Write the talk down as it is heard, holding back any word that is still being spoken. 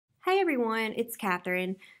everyone, it's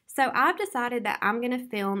Catherine. So I've decided that I'm going to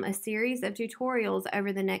film a series of tutorials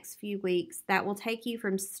over the next few weeks that will take you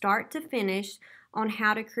from start to finish on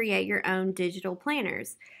how to create your own digital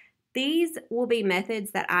planners. These will be methods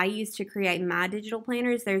that I use to create my digital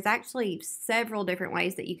planners. There's actually several different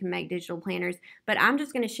ways that you can make digital planners, but I'm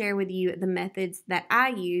just going to share with you the methods that I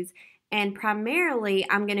use, and primarily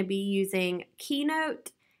I'm going to be using Keynote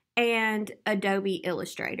and Adobe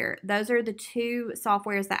Illustrator. Those are the two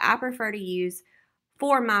softwares that I prefer to use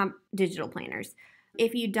for my digital planners.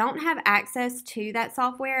 If you don't have access to that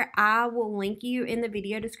software, I will link you in the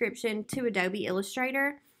video description to Adobe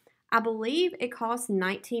Illustrator. I believe it costs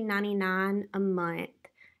 $19.99 a month,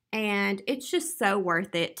 and it's just so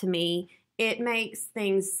worth it to me. It makes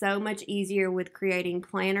things so much easier with creating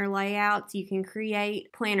planner layouts. You can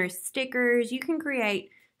create planner stickers. You can create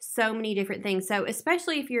so many different things. So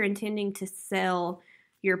especially if you're intending to sell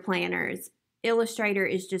your planners, Illustrator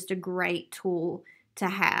is just a great tool to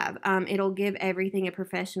have. It'll give everything a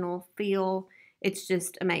professional feel. It's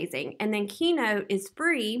just amazing. And then Keynote is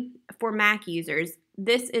free for Mac users.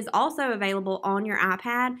 This is also available on your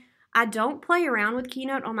iPad. I don't play around with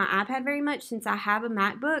Keynote on my iPad very much since I have a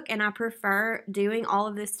MacBook and I prefer doing all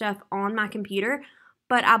of this stuff on my computer.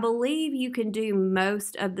 But I believe you can do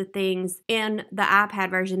most of the things in the iPad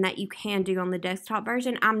version that you can do on the desktop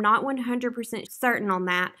version. I'm not 100% certain on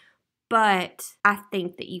that, but I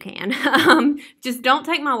think that you can. Just don't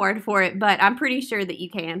take my word for it, but I'm pretty sure that you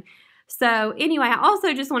can. So anyway, I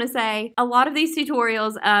also just want to say a lot of these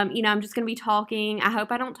tutorials, I'm just going to be talking. I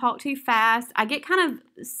hope I don't talk too fast. I get kind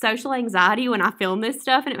of social anxiety when I film this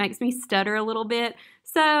stuff and it makes me stutter a little bit.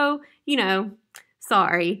 So,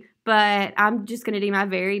 sorry, but I'm just going to do my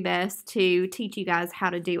very best to teach you guys how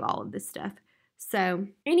to do all of this stuff. So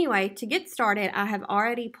anyway, to get started, I have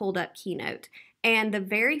already pulled up Keynote. And the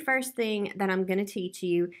very first thing that I'm going to teach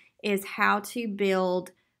you is how to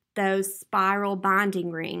build those spiral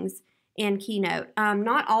binding rings in Keynote.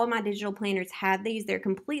 Not all of my digital planners have these. They're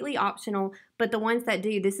completely optional, but the ones that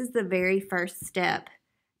do, this is the very first step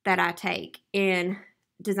that I take in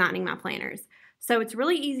designing my planners. So it's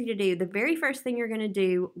really easy to do. The very first thing you're going to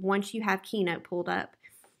do once you have Keynote pulled up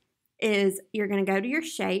is you're going to go to your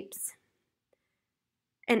shapes,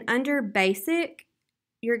 and under basic,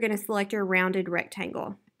 you're going to select your rounded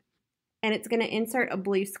rectangle, and it's going to insert a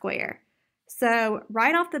blue square. So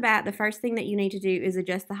right off the bat, the first thing that you need to do is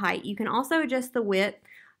adjust the height. You can also adjust the width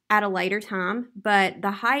at a later time, but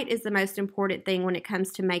the height is the most important thing when it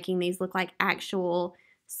comes to making these look like actual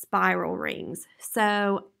spiral rings.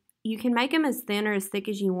 So you can make them as thin or as thick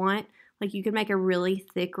as you want. Like you could make a really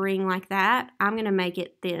thick ring like that. I'm going to make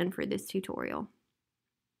it thin for this tutorial.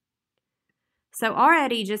 So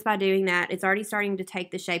already just by doing that, it's already starting to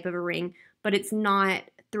take the shape of a ring, but it's not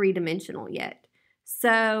three-dimensional yet.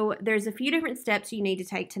 So there's a few different steps you need to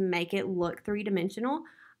take to make it look three-dimensional.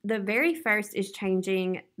 The very first is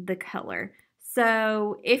changing the color.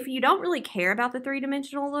 So if you don't really care about the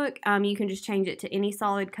three-dimensional look, you can just change it to any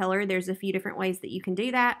solid color. There's a few different ways that you can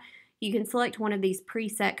do that. You can select one of these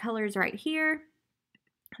preset colors right here.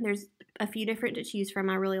 There's a few different to choose from.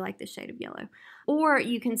 I really like this shade of yellow. Or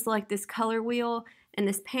you can select this color wheel and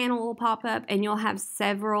this panel will pop up and you'll have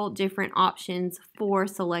several different options for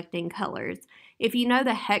selecting colors. If you know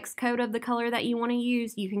the hex code of the color that you want to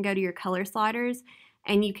use, you can go to your color sliders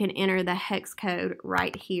and you can enter the hex code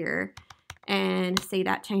right here, and see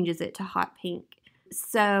that changes it to hot pink.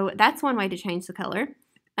 So that's one way to change the color.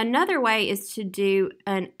 Another way is to do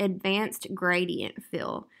an advanced gradient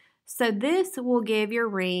fill. So this will give your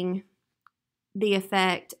ring the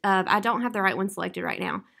effect of, I don't have the right one selected right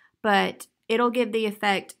now, but it'll give the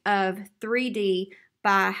effect of 3D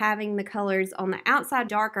by having the colors on the outside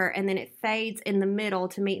darker and then it fades in the middle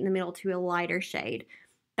to meet in the middle to a lighter shade.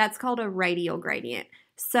 That's called a radial gradient.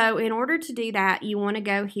 So in order to do that, you want to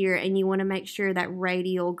go here and you want to make sure that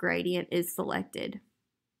radial gradient is selected.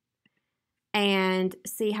 And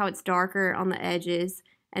see how it's darker on the edges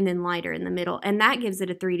and then lighter in the middle. And that gives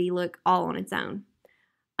it a 3D look all on its own.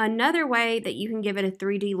 Another way that you can give it a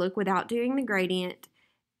 3D look without doing the gradient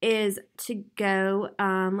is to go,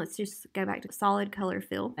 let's just go back to solid color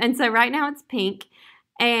fill. And so right now it's pink,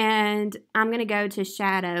 and I'm going to go to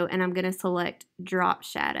shadow and I'm going to select drop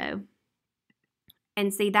shadow.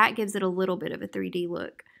 And see, that gives it a little bit of a 3D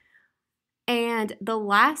look. And the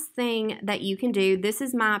last thing that you can do, this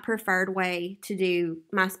is my preferred way to do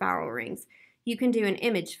my spiral rings. You can do an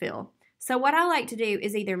image fill. So what I like to do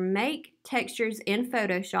is either make textures in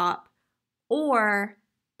Photoshop or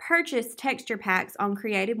purchase texture packs on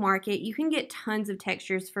Creative Market. You can get tons of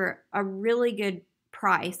textures for a really good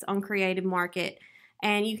price on Creative Market.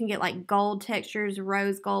 And you can get like gold textures,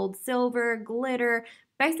 rose gold, silver, glitter,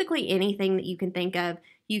 basically anything that you can think of.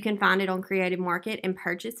 You can find it on Creative Market and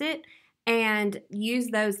purchase it and use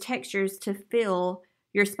those textures to fill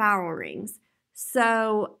your spiral rings.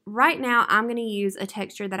 So right now I'm going to use a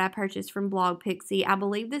texture that I purchased from Blog Pixie. I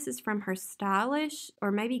believe this is from her Stylish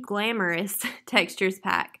or maybe Glamorous Textures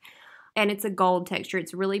pack. And it's a gold texture.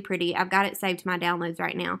 It's really pretty. I've got it saved to my downloads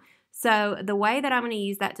right now. So the way that I'm going to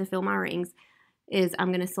use that to fill my rings is I'm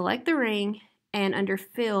going to select the ring, and under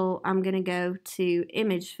Fill, I'm going to go to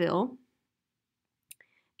Image Fill.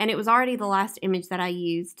 And it was already the last image that I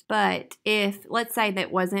used, but if, let's say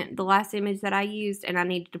that wasn't the last image that I used and I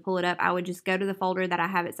needed to pull it up, I would just go to the folder that I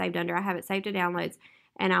have it saved under. I have it saved to downloads,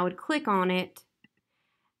 and I would click on it,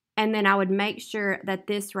 and then I would make sure that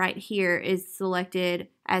this right here is selected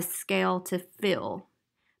as Scale to Fill.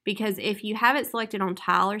 Because if you have it selected on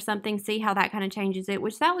Tile or something, see how that kind of changes it,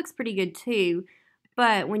 which that looks pretty good too,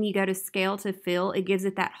 but when you go to Scale to Fill, it gives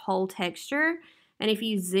it that whole texture, and if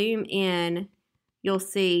you zoom in, you'll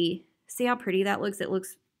see how pretty that looks? It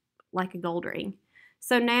looks like a gold ring.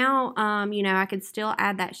 So now, you know, I could still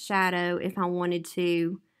add that shadow if I wanted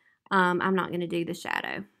to. I'm not going to do the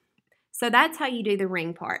shadow. So that's how you do the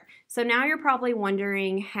ring part. So now you're probably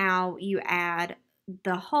wondering how you add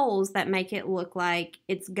the holes that make it look like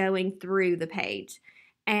it's going through the page.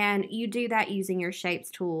 And you do that using your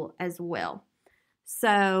Shapes tool as well.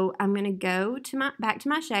 So I'm going to go to back to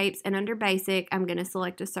my shapes, and under Basic, I'm going to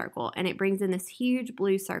select a circle, and it brings in this huge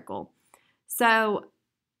blue circle. So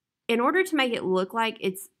in order to make it look like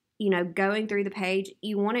it's, you know, going through the page,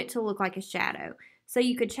 you want it to look like a shadow. So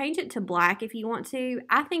you could change it to black if you want to.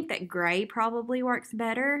 I think that gray probably works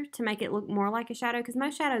better to make it look more like a shadow, because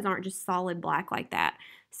most shadows aren't just solid black like that.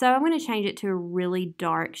 So I'm going to change it to a really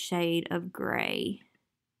dark shade of gray.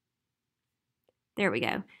 There we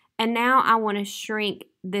go. And now I want to shrink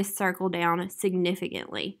this circle down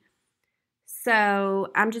significantly. So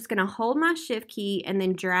I'm just going to hold my Shift key and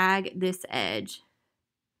then drag this edge.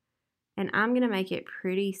 And I'm going to make it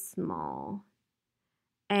pretty small.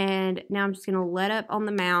 And now I'm just going to let up on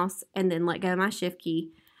the mouse and then let go of my Shift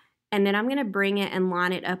key. And then I'm going to bring it and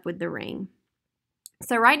line it up with the ring.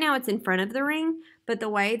 So right now it's in front of the ring, but the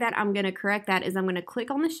way that I'm going to correct that is I'm going to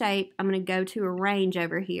click on the shape. I'm going to go to Arrange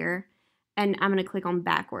over here, and I'm going to click on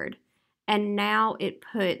Backward. And now it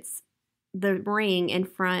puts the ring in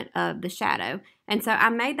front of the shadow. And so I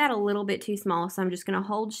made that a little bit too small, so I'm just going to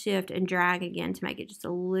hold Shift and drag again to make it just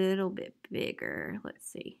a little bit bigger. Let's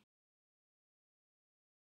see.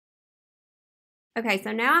 Okay,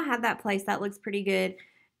 so now I have that place. That looks pretty good.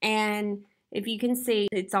 And if you can see,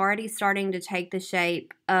 it's already starting to take the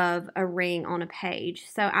shape of a ring on a page.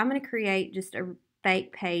 So I'm going to create just a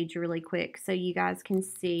fake page really quick so you guys can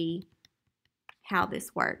see how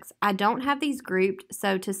this works. I don't have these grouped,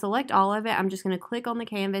 so to select all of it, I'm just going to click on the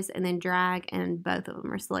canvas and then drag, and both of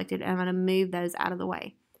them are selected, and I'm going to move those out of the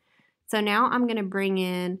way. So now I'm going to bring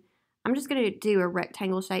in, I'm just going to do a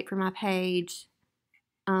rectangle shape for my page.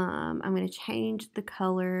 I'm going to change the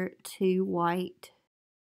color to white,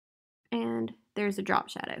 and there's a drop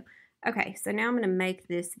shadow. Okay, so now I'm going to make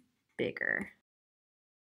this bigger.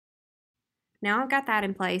 Now I've got that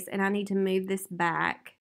in place, and I need to move this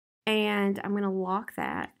back. And I'm going to lock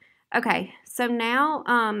that. Okay, so now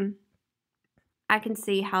I can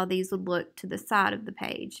see how these would look to the side of the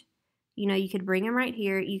page. You know, you could bring them right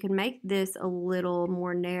here. You can make this a little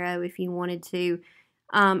more narrow if you wanted to.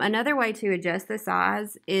 Another way to adjust the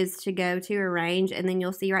size is to go to Arrange, and then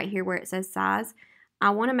you'll see right here where it says Size.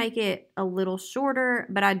 I want to make it a little shorter,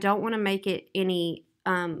 but I don't want to make it any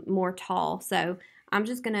more tall. So I'm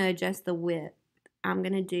just going to adjust the width. I'm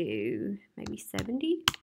going to do maybe 70.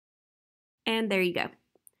 And there you go.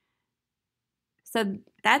 So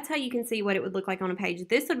that's how you can see what it would look like on a page.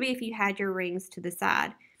 This would be if you had your rings to the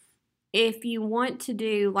side. If you want to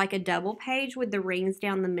do like a double page with the rings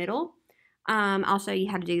down the middle, I'll show you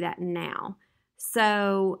how to do that now.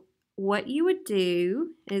 So what you would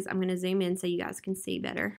do is, I'm going to zoom in so you guys can see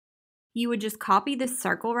better. You would just copy this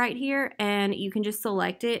circle right here, and you can just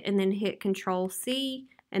select it and then hit Control C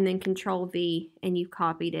and then Control V, and you've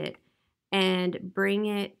copied it, and bring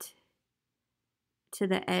it to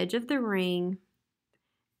the edge of the ring,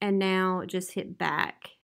 and now just hit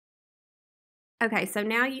back. Okay, so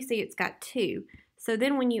now you see it's got two. So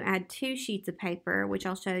then when you add two sheets of paper, which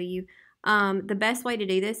I'll show you, the best way to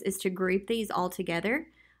do this is to group these all together.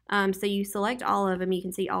 So you select all of them. You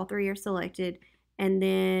can see all three are selected, and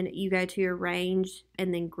then you go to Arrange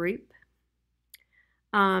and then Group.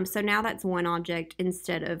 So now that's one object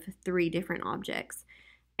instead of three different objects.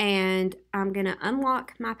 And I'm going to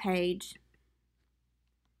unlock my page.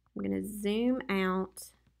 I'm going to zoom out,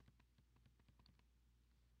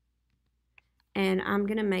 and I'm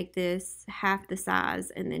going to make this half the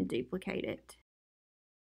size and then duplicate it.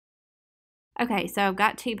 Okay, so I've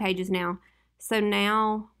got 2 pages now. So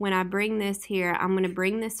now when I bring this here, I'm going to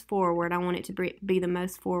bring this forward. I want it to be the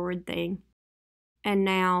most forward thing. And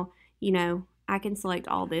now, you know, I can select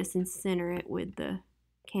all this and center it with the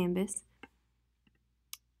canvas.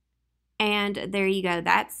 And there you go.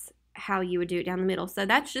 That's how you would do it down the middle. So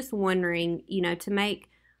that's just one ring, you know, to make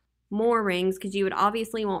more rings, because you would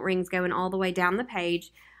obviously want rings going all the way down the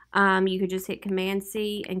page. You could just hit Command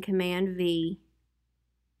C and Command V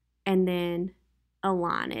and then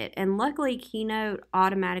align it. And luckily Keynote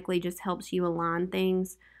automatically just helps you align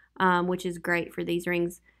things, which is great for these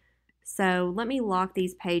rings. So let me lock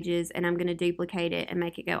these pages, and I'm going to duplicate it and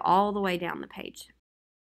make it go all the way down the page.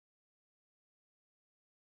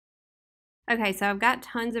 Okay, so I've got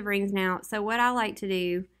tons of rings now. So what I like to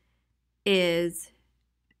do is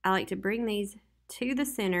I like to bring these to the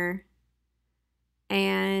center.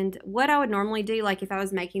 And what I would normally do, like if I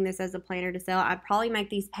was making this as a planner to sell, I'd probably make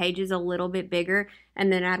these pages a little bit bigger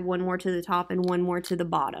and then add one more to the top and one more to the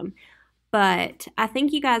bottom. But I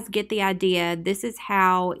think you guys get the idea. This is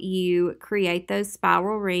how you create those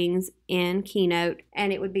spiral rings in Keynote,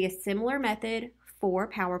 and it would be a similar method for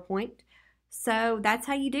PowerPoint. So that's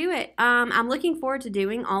how you do it. I'm looking forward to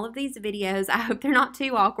doing all of these videos. I hope they're not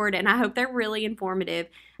too awkward, and I hope they're really informative.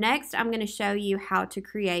 Next, I'm going to show you how to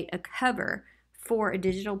create a cover for a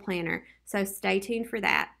digital planner. So stay tuned for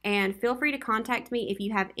that, and feel free to contact me if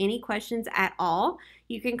you have any questions at all.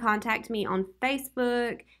 You can contact me on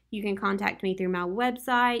Facebook. You can contact me through my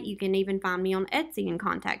website. You can even find me on Etsy and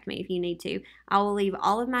contact me if you need to. I will leave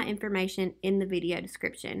all of my information in the video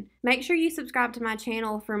description. Make sure you subscribe to my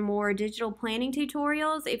channel for more digital planning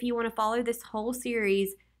tutorials. If you want to follow this whole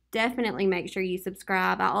series, definitely make sure you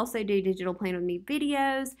subscribe. I also do digital plan with me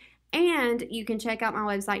videos, and you can check out my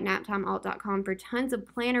website naptimealt.com for tons of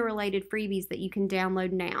planner related freebies that you can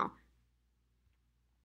download now.